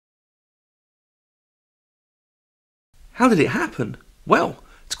How did it happen? Well,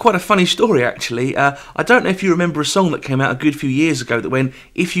 it's quite a funny story actually. I don't know if you remember a song that came out a good few years ago that went,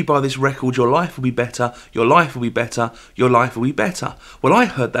 if you buy this record your life will be better, your life will be better, your life will be better. Well, I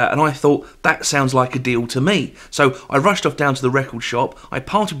heard that and I thought, that sounds like a deal to me. So I rushed off down to the record shop, I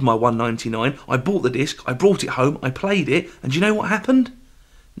parted with my $1.99, I bought the disc, I brought it home, I played it, and do you know what happened?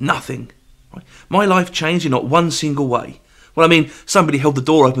 Nothing. My life changed in not one single way. Well, I mean, somebody held the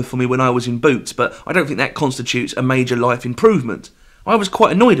door open for me when I was in boots, but I don't think that constitutes a major life improvement. I was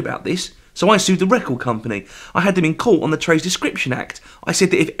quite annoyed about this, so I sued the record company. I had them in court on the Trade Description Act. I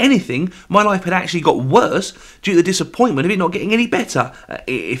said that if anything, my life had actually got worse due to the disappointment of it not getting any better,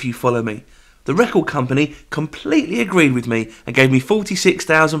 if you follow me. The record company completely agreed with me and gave me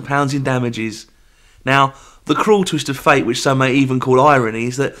 £46,000 in damages. Now, the cruel twist of fate, which some may even call irony,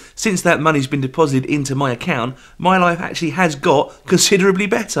 is that since that money's been deposited into my account, my life actually has got considerably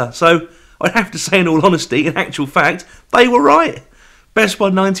better. So, I'd have to say in all honesty, in actual fact, they were right. Best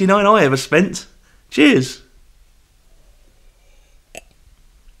 $1.99 I ever spent. Cheers.